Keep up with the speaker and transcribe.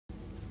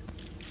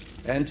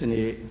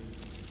Anthony,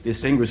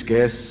 distinguished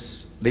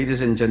guests,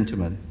 ladies and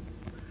gentlemen.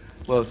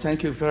 Well,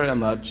 thank you very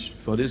much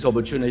for this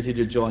opportunity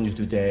to join you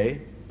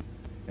today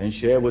and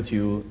share with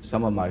you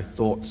some of my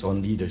thoughts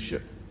on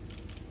leadership.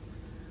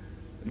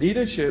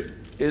 Leadership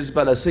is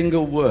but a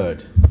single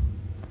word,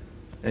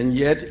 and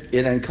yet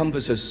it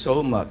encompasses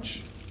so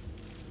much.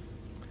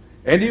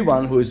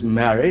 Anyone who is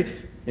married,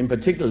 in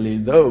particularly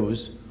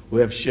those who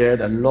have shared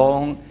a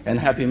long and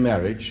happy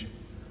marriage,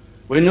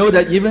 will know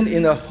that even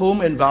in a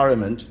home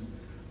environment,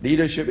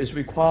 leadership is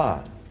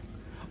required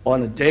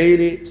on a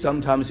daily,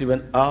 sometimes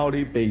even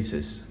hourly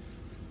basis.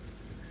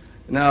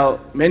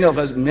 Now, many of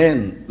us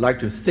men like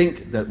to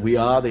think that we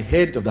are the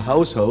head of the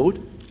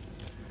household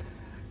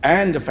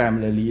and the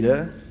family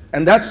leader,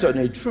 and that's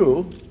certainly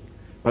true,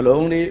 but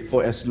only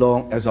for as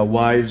long as our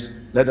wives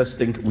let us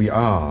think we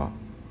are.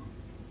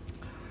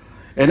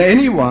 And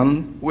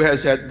anyone who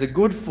has had the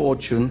good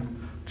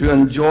fortune to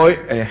enjoy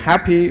a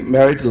happy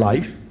married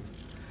life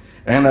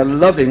and a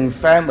loving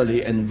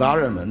family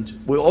environment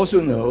will also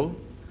know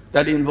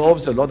that it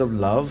involves a lot of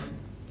love,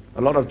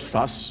 a lot of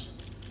trust,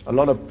 a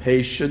lot of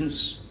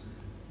patience,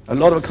 a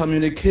lot of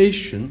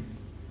communication,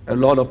 a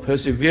lot of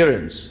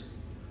perseverance,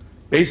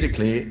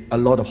 basically a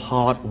lot of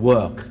hard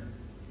work.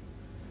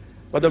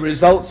 But the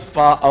results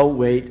far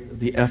outweigh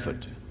the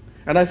effort.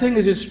 And I think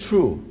it is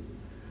true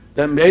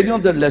that many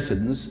of the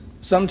lessons,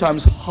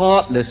 sometimes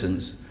hard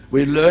lessons,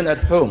 we learn at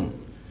home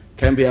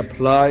can be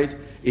applied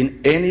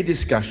in any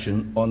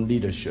discussion on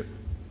leadership.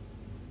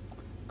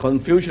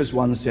 Confucius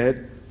once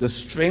said, "The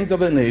strength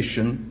of a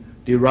nation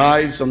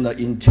derives from the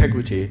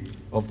integrity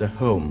of the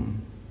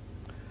home."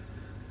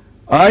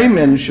 I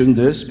mention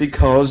this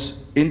because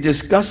in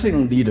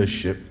discussing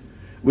leadership,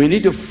 we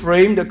need to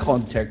frame the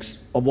context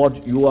of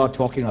what you are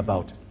talking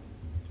about.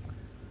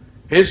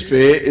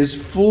 History is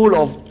full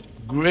of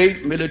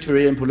great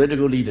military and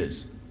political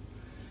leaders,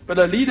 but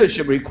the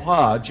leadership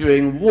required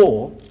during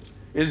war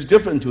is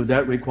different to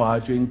that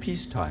required during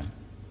peacetime.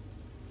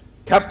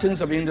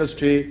 Captains of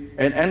industry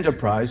and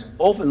enterprise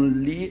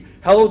often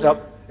held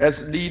up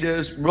as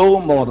leadership role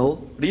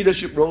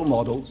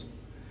models,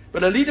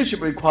 but the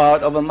leadership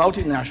required of a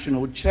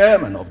multinational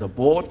chairman of the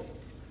board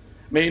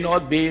may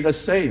not be the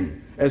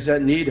same as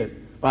that needed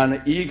by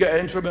an eager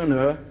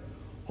entrepreneur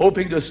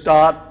hoping to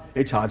start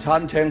a Cha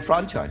Chan Teng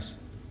franchise.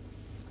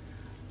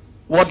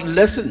 What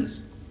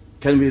lessons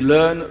can we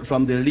learn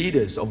from the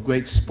leaders of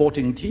great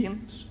sporting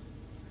teams?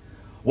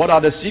 What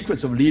are the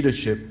secrets of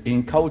leadership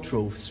in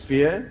cultural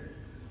sphere?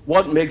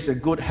 What makes a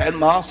good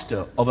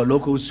headmaster of a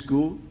local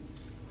school?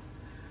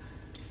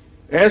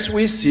 As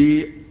we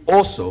see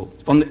also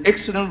from the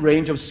excellent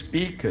range of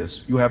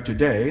speakers you have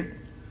today,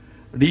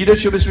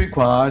 leadership is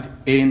required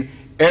in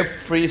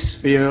every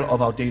sphere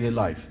of our daily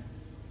life,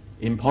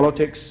 in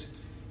politics,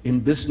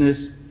 in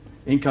business,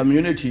 in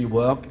community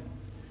work,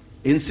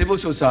 in civil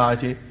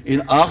society,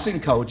 in arts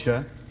and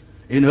culture,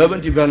 in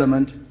urban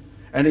development,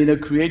 and in the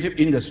creative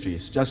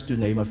industries, just to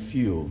name a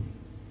few.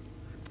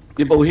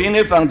 The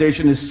Bauhinia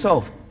Foundation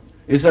itself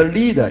is a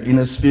leader in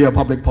the sphere of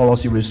public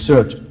policy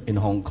research in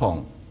Hong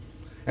Kong.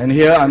 And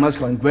here I must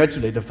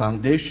congratulate the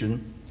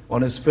foundation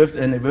on its 5th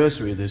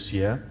anniversary this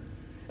year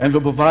and for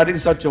providing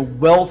such a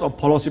wealth of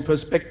policy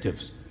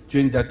perspectives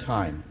during that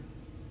time.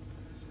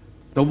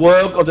 The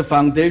work of the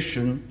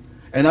foundation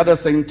and other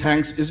think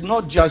tanks is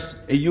not just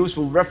a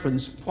useful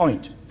reference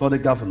point for the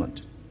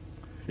government.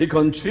 It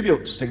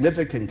contributes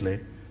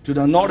significantly to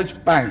the knowledge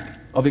bank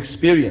of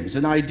experience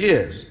and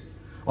ideas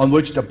on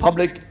which the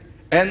public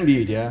and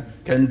media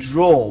can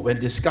draw when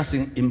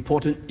discussing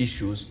important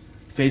issues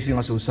facing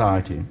our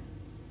society.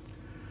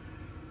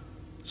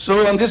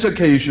 So on this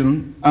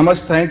occasion, I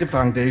must thank the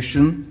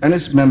Foundation and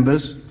its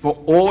members for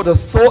all the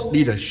thought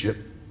leadership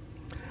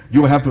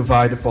you have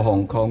provided for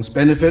Hong Kong's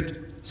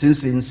benefit since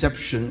the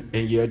inception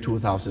in year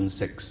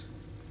 2006.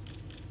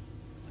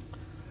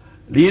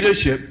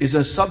 Leadership is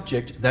a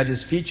subject that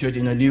is featured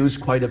in the news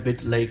quite a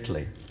bit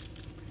lately,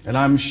 and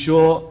I'm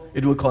sure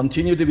it will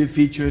continue to be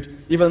featured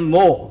even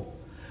more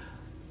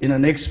in the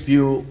next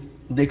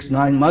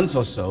 9 months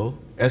or so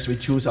as we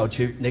choose our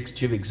next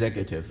chief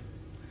executive.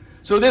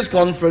 So this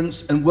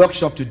conference and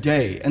workshop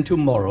today and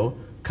tomorrow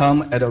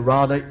come at a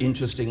rather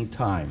interesting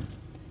time.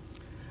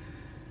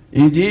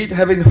 Indeed,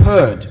 having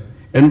heard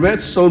and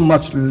read so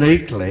much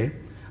lately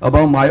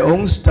about my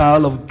own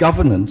style of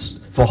governance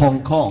for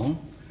Hong Kong,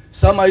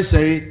 some might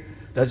say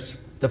that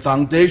the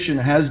Foundation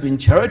has been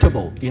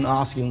charitable in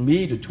asking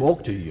me to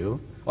talk to you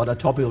on the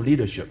topic of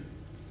leadership.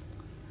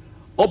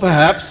 Or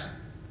perhaps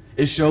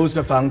it shows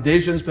the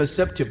Foundation's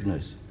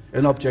perceptiveness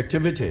and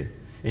objectivity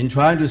in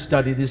trying to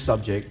study this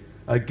subject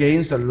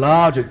against a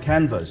larger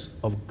canvas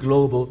of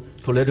global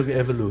political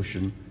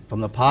evolution from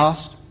the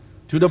past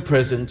to the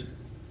present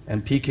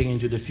and peeking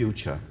into the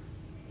future.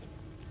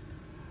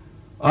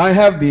 I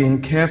have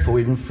been careful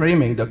in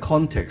framing the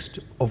context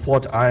of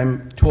what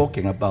I'm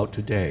talking about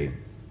today.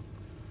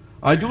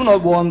 I do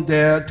not want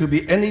there to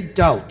be any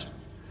doubt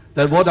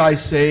that what I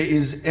say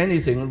is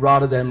anything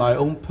rather than my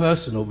own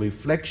personal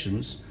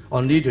reflections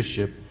on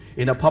leadership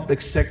in the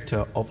public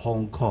sector of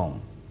Hong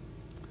Kong.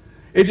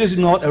 It is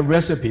not a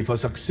recipe for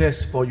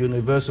success for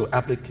universal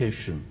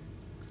application.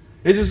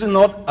 It is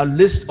not a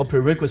list of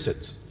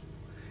prerequisites.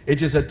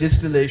 It is a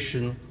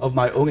distillation of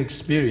my own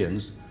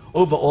experience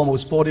over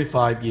almost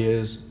 45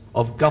 years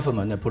of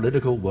government and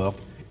political work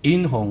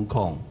in Hong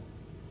Kong.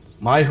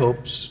 My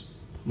hopes,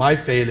 my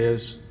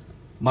failures,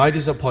 my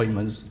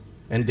disappointments,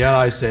 and dare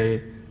I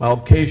say, my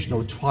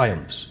occasional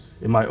triumphs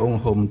in my own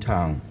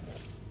hometown.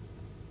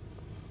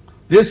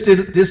 This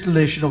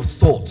distillation of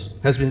thought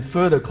has been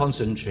further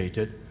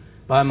concentrated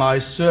by my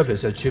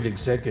service as Chief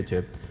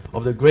Executive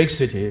of the great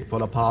city for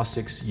the past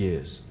 6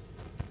 years.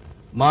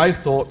 My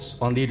thoughts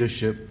on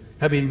leadership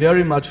have been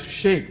very much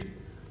shaped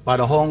by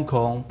the Hong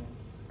Kong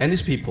and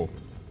its people.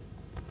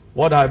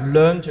 What I've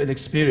learned and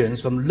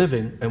experienced from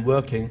living and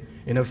working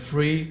in a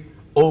free,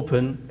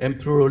 open, and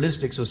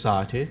pluralistic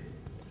society,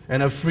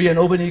 and a free and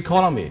open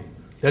economy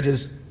that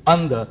is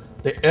under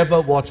the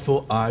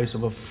ever-watchful eyes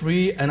of a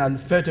free and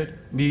unfettered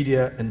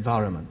media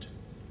environment.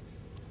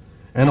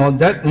 And on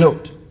that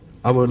note,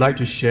 I would like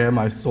to share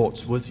my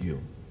thoughts with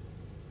you.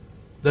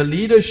 The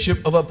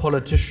leadership of a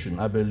politician,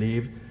 I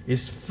believe,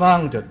 is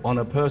founded on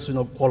the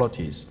personal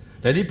qualities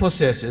that he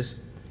possesses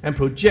and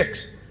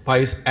projects by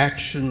his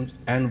actions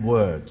and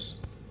words.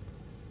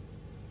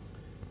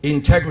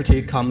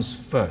 Integrity comes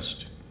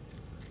first.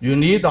 You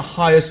need the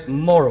highest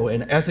moral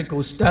and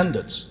ethical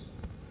standards,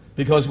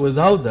 because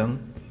without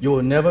them, you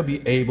will never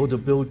be able to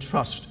build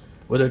trust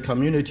with the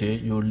community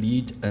you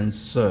lead and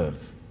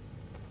serve.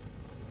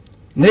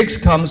 Next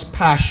comes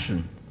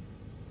passion.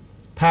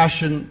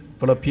 Passion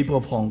for the people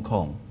of Hong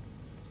Kong.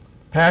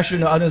 Passion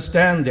to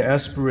understand their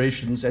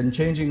aspirations and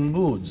changing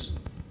moods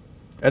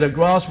at the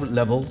grassroots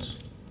levels,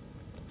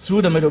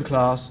 through the middle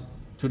class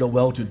to the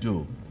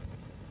well-to-do.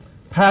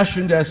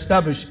 Passion to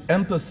establish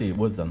empathy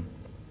with them.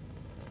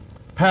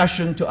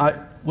 Passion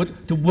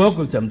to work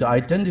with them to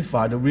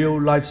identify the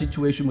real-life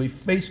situation we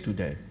face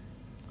today.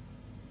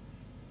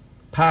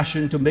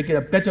 Passion to make it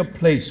a better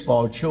place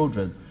for our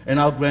children and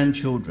our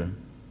grandchildren.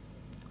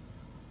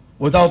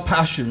 Without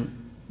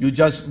passion, you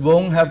just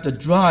won't have the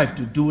drive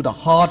to do the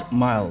hard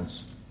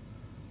miles.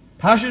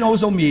 Passion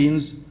also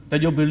means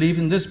that you believe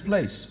in this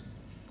place.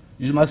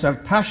 You must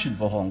have passion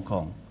for Hong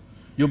Kong.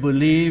 You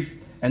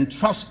believe and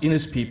trust in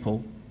its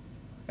people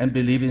and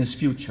believe in its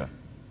future.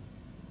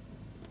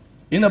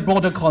 In a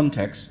broader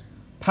context,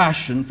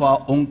 passion for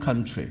our own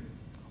country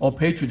or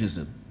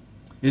patriotism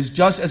is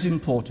just as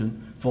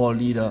important for a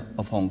leader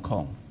of Hong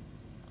Kong.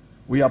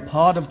 We are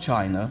part of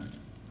China.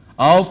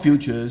 Our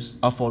futures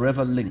are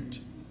forever linked.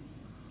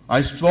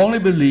 I strongly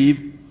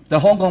believe that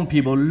Hong Kong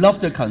people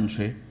love their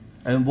country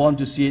and want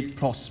to see it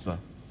prosper.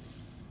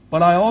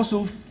 But I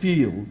also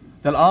feel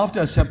that after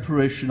a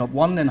separation of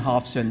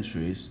 1.5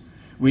 centuries,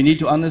 we need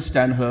to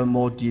understand her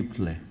more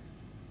deeply.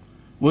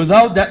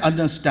 Without that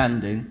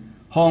understanding,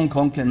 Hong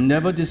Kong can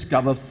never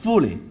discover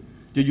fully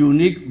the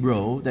unique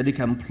role that it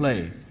can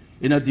play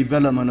in the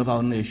development of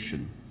our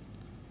nation,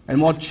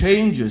 and what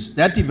changes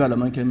that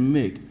development can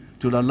make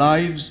to the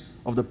lives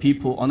of the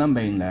people on the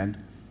mainland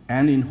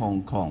and in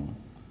Hong Kong.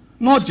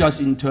 Not just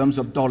in terms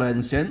of dollars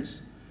and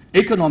cents,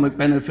 economic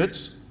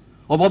benefits,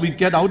 or what we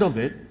get out of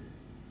it.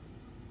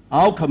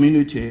 Our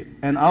community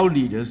and our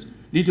leaders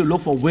need to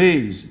look for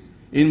ways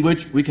in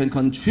which we can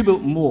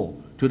contribute more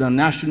to the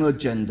national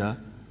agenda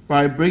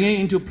by bringing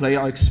into play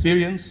our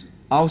experience,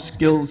 our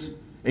skills,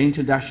 and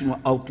international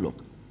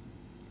outlook.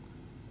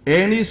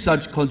 Any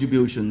such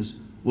contributions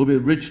will be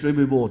richly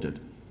rewarded.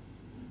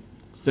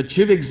 The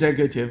Chief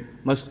Executive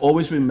must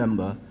always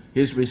remember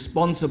he is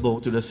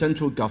responsible to the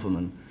central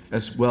government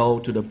as well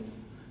to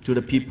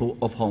the people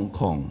of Hong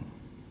Kong.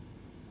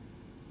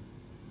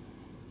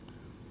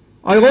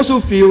 I also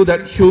feel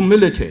that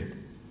humility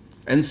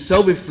and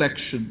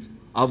self-reflection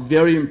are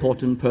very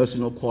important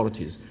personal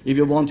qualities if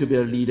you want to be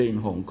a leader in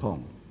Hong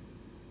Kong.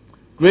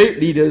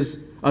 Great leaders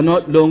are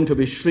not known to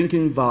be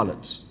shrinking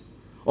violets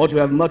or to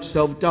have much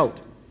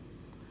self-doubt.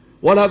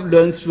 What I've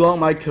learned throughout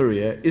my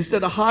career is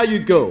that the higher you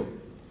go,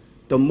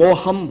 the more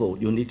humble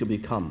you need to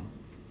become.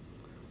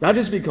 That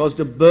is because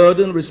the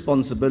burden of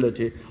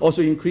responsibility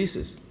also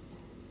increases.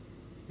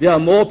 There are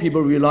more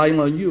people relying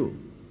on you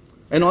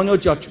and on your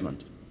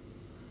judgment.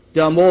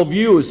 There are more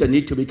views that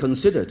need to be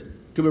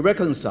considered, to be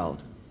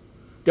reconciled.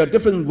 There are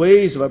different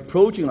ways of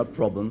approaching a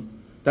problem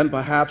than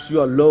perhaps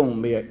you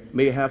alone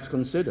may have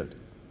considered.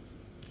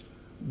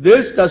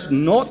 This does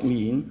not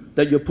mean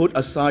that you put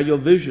aside your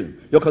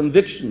vision, your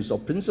convictions or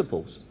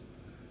principles.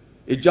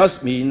 It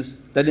just means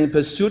that in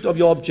pursuit of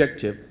your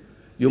objective,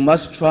 you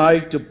must try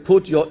to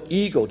put your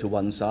ego to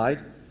one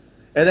side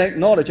and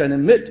acknowledge and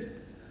admit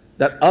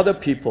that other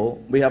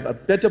people may have a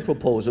better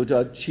proposal to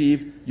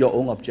achieve your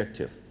own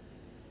objective.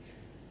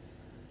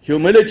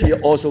 Humility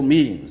also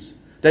means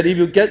that if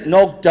you get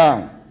knocked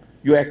down,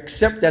 you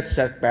accept that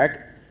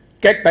setback,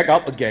 get back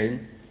up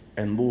again,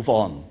 and move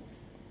on.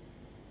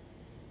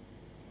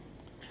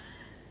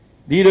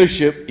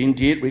 Leadership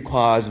indeed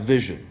requires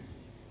vision,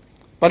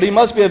 but it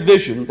must be a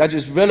vision that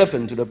is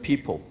relevant to the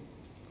people,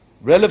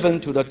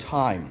 relevant to the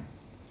time,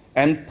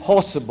 and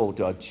possible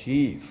to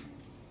achieve.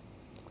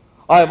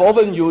 I have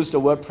often used the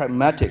word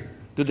pragmatic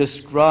to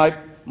describe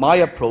my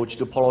approach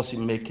to policy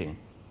making,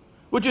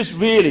 which is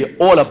really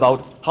all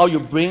about how you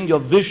bring your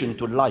vision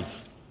to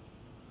life.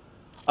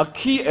 A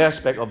key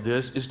aspect of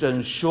this is to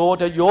ensure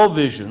that your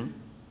vision,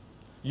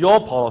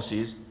 your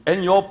policies,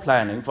 and your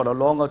planning for the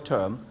longer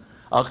term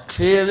are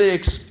clearly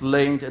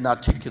explained and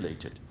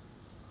articulated.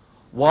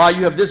 Why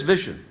you have this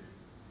vision,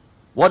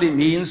 what it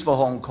means for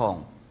Hong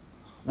Kong,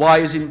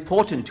 why it's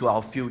important to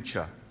our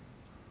future,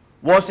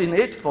 what's in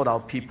it for our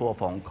people of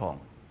Hong Kong.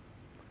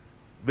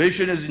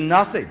 Vision is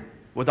nothing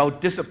without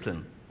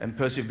discipline and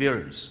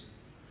perseverance.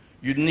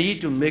 You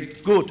need to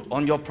make good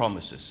on your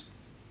promises.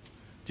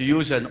 To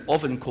use an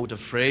often quoted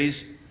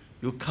phrase,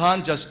 you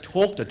can't just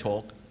talk the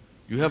talk,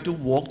 you have to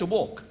walk the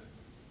walk.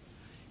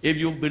 If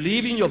you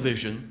believe in your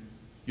vision,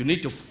 you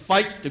need to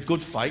fight the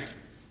good fight,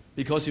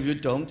 because if you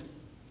don't,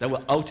 that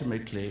will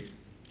ultimately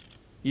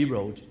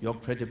erode your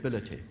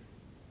credibility.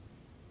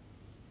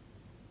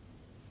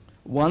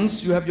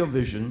 Once you have your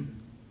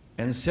vision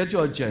and set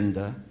your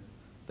agenda,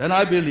 then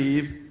I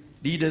believe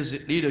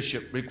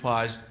leadership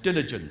requires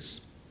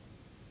diligence.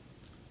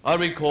 I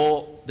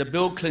recall that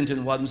Bill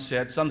Clinton once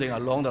said something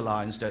along the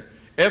lines that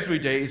every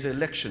day is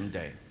election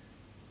day,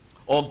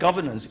 or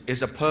governance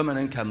is a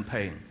permanent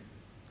campaign.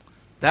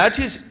 That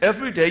is,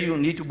 every day you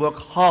need to work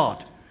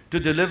hard to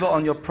deliver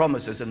on your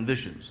promises and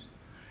visions,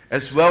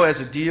 as well as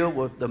to deal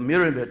with the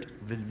myriad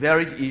of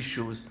varied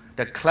issues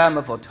that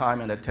clamor for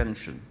time and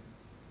attention.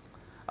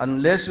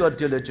 Unless you are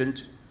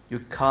diligent, you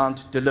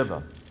can't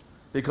deliver,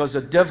 because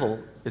the devil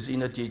is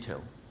in the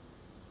detail.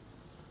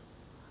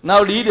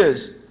 Now,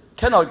 leaders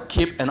cannot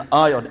keep an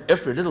eye on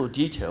every little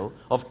detail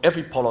of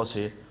every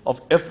policy, of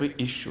every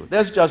issue.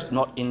 There's just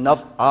not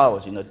enough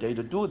hours in a day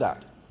to do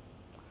that.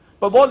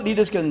 But what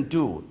leaders can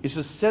do is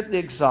to set the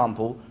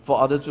example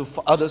for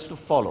others to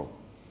follow,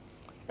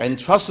 and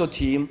trust your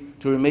team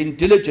to remain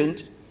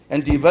diligent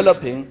in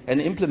developing and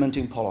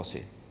implementing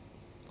policy.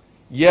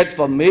 Yet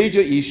for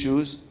major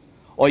issues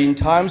or in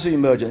times of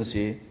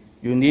emergency,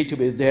 you need to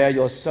be there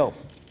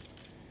yourself,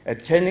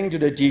 attending to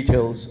the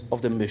details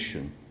of the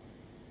mission.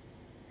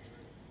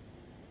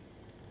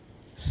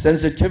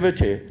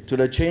 Sensitivity to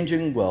the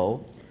changing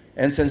world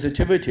and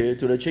sensitivity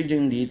to the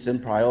changing needs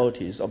and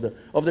priorities of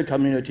the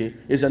community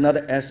is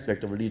another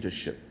aspect of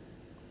leadership.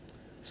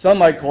 Some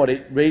might call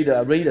it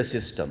a radar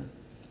system,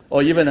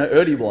 or even an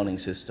early warning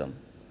system.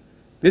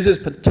 This is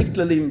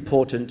particularly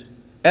important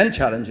and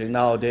challenging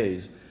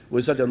nowadays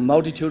with such a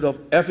multitude of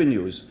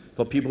avenues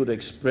for people to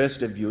express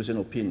their views and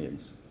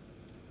opinions.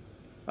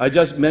 I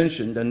just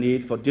mentioned the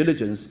need for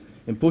diligence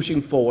in pushing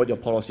forward your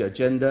policy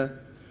agenda.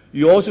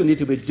 You also need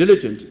to be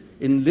diligent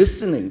in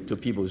listening to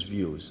people's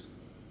views.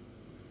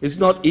 It's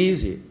not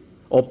easy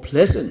or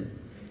pleasant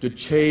to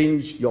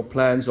change your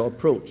plans or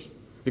approach,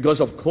 because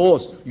of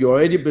course you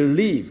already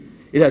believe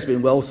it has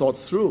been well thought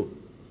through.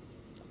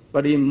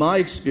 But in my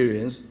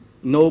experience,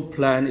 no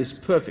plan is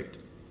perfect.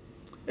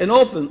 And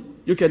often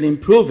you can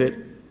improve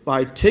it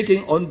by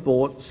taking on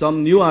board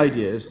some new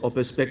ideas or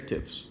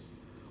perspectives,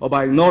 or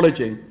by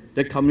acknowledging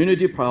that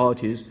community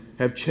priorities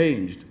have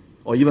changed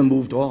or even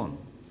moved on.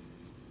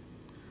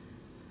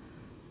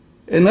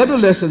 Another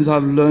lesson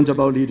I've learned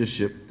about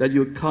leadership, that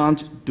you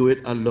can't do it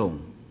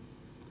alone.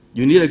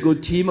 You need a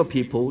good team of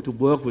people to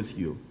work with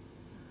you.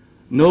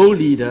 No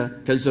leader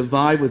can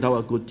survive without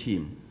a good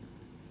team.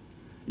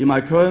 In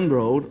my current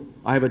role,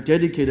 I have a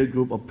dedicated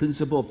group of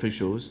principal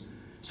officials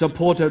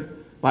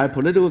supported by a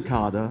political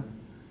cadre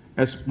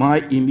as my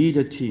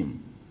immediate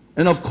team.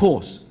 And of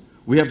course,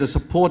 we have the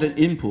support and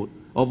input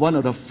of one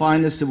of the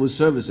finest civil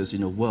services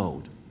in the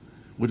world,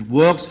 which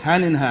works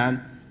hand in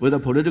hand with a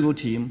political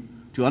team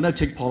to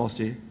undertake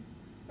policy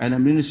and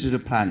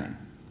administrative planning,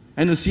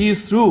 and to see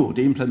through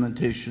the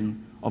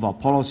implementation of our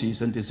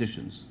policies and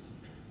decisions.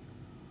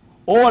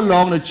 All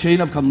along the chain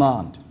of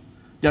command,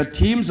 there are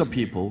teams of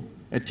people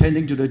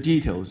attending to the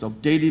details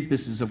of daily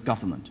business of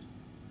government.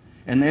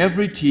 And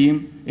every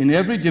team in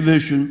every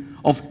division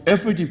of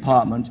every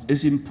department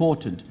is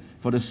important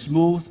for the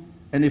smooth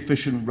and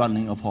efficient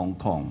running of Hong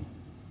Kong.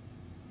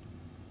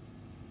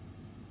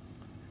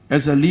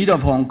 As a leader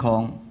of Hong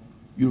Kong,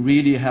 you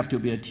really have to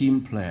be a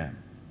team player.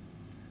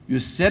 You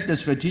set the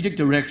strategic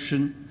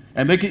direction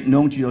and make it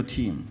known to your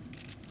team.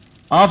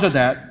 After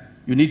that,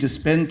 you need to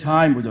spend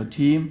time with your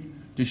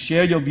team to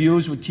share your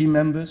views with team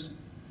members,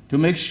 to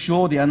make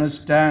sure they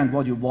understand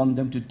what you want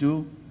them to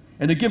do,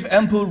 and to give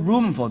ample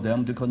room for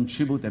them to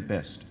contribute their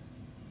best.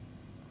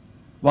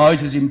 While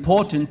it is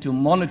important to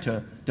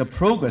monitor the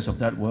progress of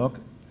that work,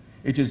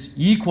 it is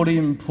equally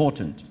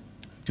important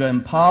to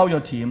empower your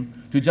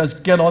team to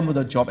just get on with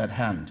the job at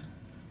hand,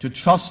 to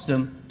trust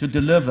them to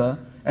deliver,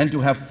 and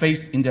to have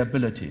faith in their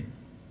ability.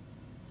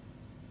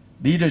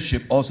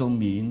 Leadership also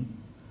means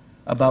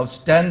about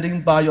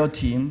standing by your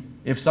team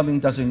if something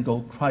doesn't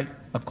go quite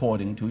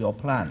according to your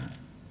plan,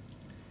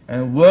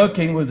 and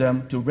working with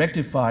them to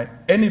rectify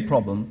any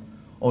problem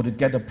or to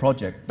get the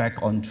project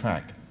back on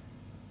track.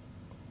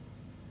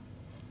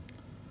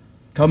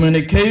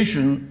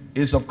 Communication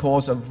is, of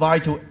course, a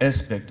vital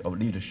aspect of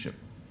leadership.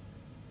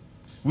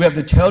 We have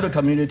to tell the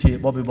community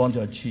what we want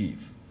to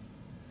achieve.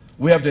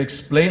 We have to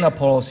explain our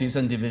policies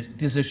and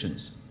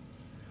decisions.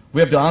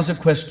 We have to answer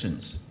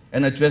questions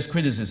and address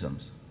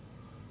criticisms.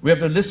 We have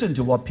to listen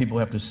to what people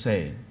have to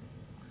say.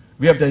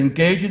 We have to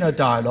engage in a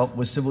dialogue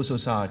with civil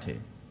society.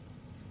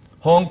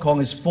 Hong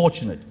Kong is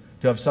fortunate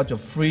to have such a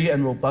free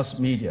and robust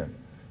media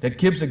that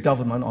keeps the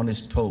government on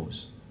its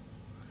toes.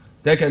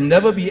 There can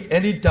never be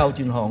any doubt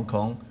in Hong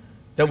Kong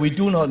that we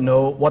do not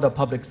know what the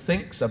public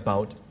thinks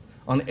about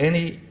on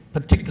any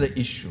particular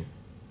issue.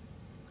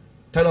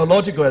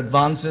 Technological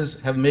advances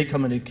have made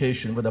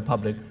communication with the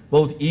public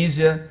both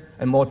easier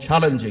and more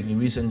challenging in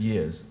recent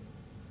years,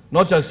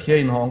 not just here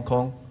in Hong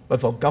Kong,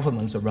 but for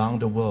governments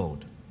around the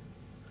world.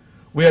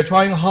 We are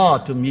trying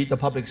hard to meet the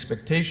public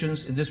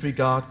expectations in this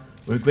regard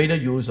with greater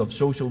use of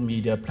social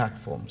media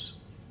platforms.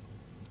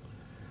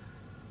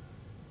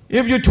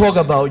 If you talk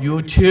about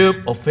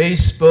YouTube or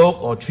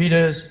Facebook or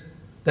Twitter,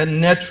 then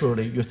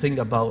naturally you think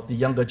about the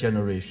younger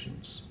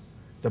generations,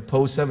 the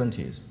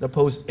post-70s, the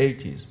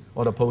post-80s,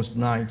 or the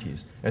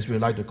post-90s, as we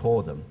like to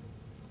call them.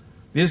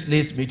 This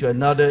leads me to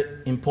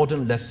another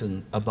important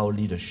lesson about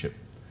leadership,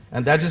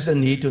 and that is the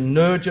need to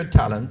nurture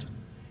talent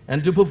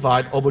and to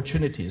provide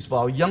opportunities for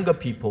our younger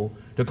people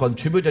to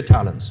contribute their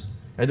talents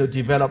and to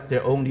develop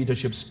their own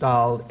leadership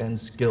style and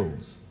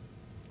skills.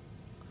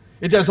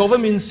 It has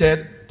often been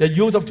said that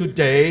youth of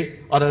today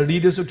are the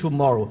leaders of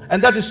tomorrow,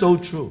 and that is so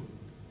true.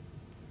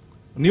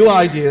 New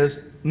ideas,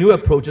 new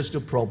approaches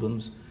to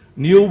problems,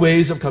 new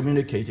ways of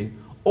communicating,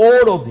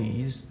 all of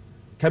these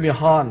can be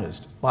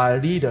harnessed by a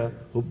leader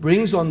who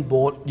brings on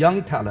board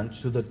young talent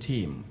to the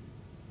team.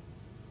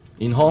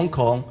 In Hong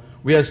Kong,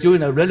 we are still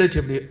in a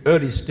relatively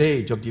early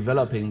stage of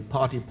developing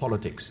party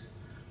politics,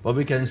 but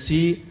we can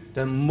see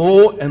that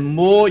more and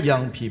more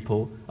young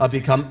people are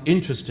becoming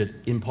interested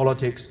in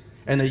politics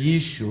and the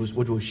issues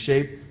which will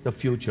shape the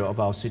future of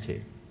our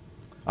city.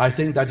 I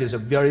think that is a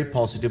very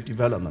positive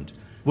development,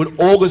 which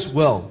augurs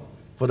well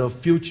for the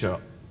future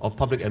of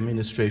public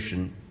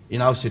administration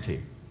in our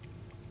city.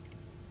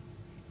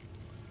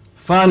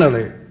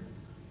 Finally,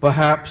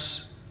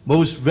 perhaps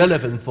most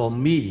relevant for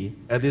me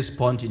at this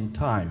point in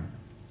time,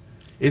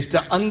 is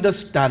the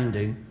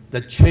understanding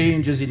that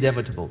change is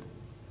inevitable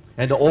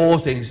and all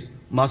things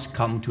must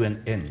come to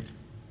an end.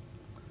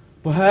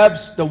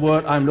 Perhaps the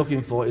word I'm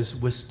looking for is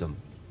wisdom.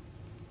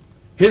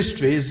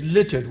 History is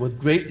littered with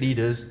great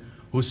leaders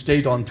who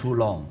stayed on too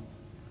long,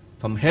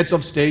 from heads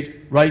of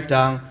state right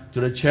down to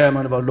the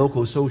chairman of a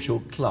local social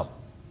club.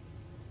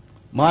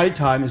 My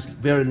time is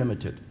very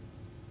limited.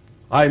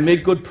 I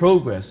made good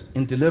progress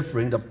in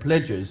delivering the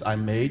pledges I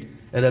made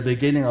at the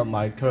beginning of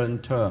my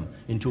current term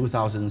in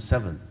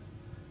 2007.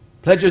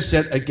 Pledges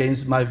set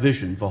against my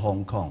vision for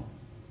Hong Kong.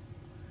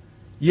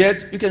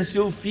 Yet you can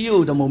still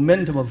feel the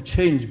momentum of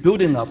change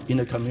building up in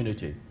the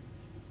community.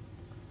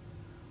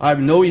 I have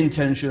no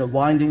intention of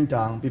winding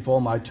down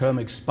before my term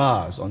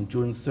expires on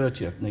June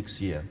 30th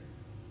next year.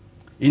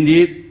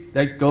 Indeed,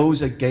 that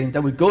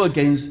would go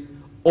against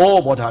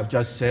all what I've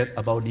just said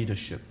about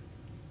leadership.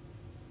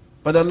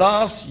 But the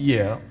last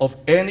year of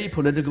any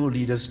political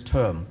leader's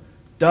term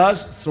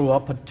does throw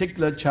up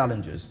particular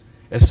challenges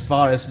as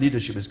far as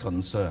leadership is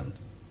concerned.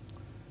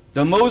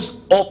 The most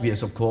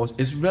obvious, of course,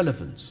 is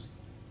relevance.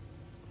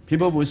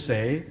 People will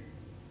say,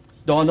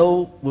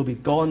 Donald will be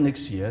gone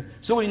next year,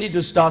 so we need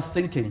to start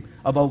thinking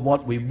about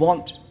what we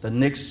want the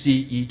next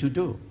CE to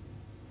do.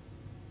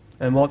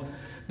 And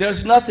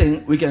there's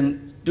nothing we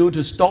can do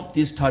to stop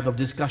these type of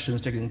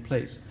discussions taking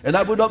place, and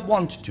I would not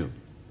want to.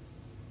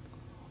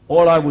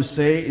 All I would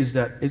say is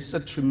that it's a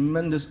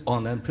tremendous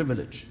honor and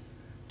privilege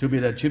to be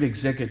the Chief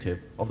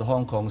Executive of the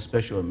Hong Kong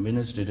Special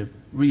Administrative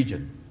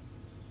Region.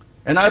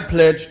 And I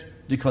pledged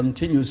to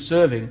continue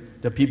serving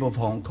the people of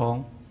Hong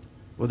Kong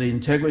with the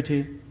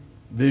integrity,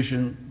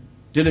 vision,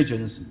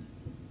 diligence,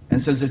 and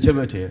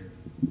sensitivity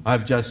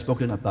I've just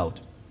spoken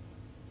about.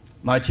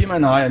 My team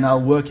and I are now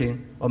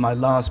working on my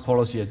last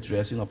policy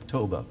address in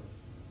October.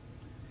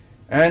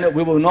 And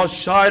we will not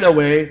shy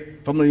away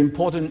from the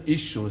important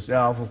issues that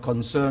are of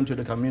concern to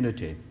the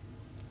community: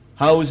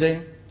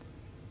 housing,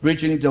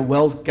 bridging the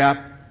wealth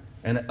gap,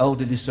 and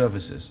elderly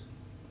services.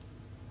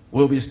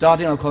 We'll be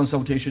starting a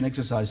consultation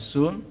exercise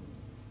soon.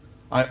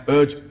 I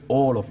urge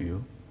all of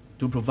you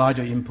to provide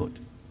your input.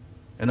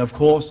 And of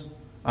course,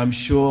 I'm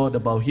sure the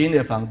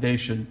Bauhinia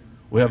Foundation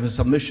will have a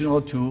submission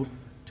or two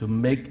to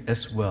make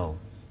as well.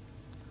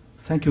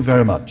 Thank you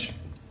very much.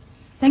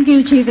 Thank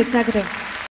you, Chief Executive.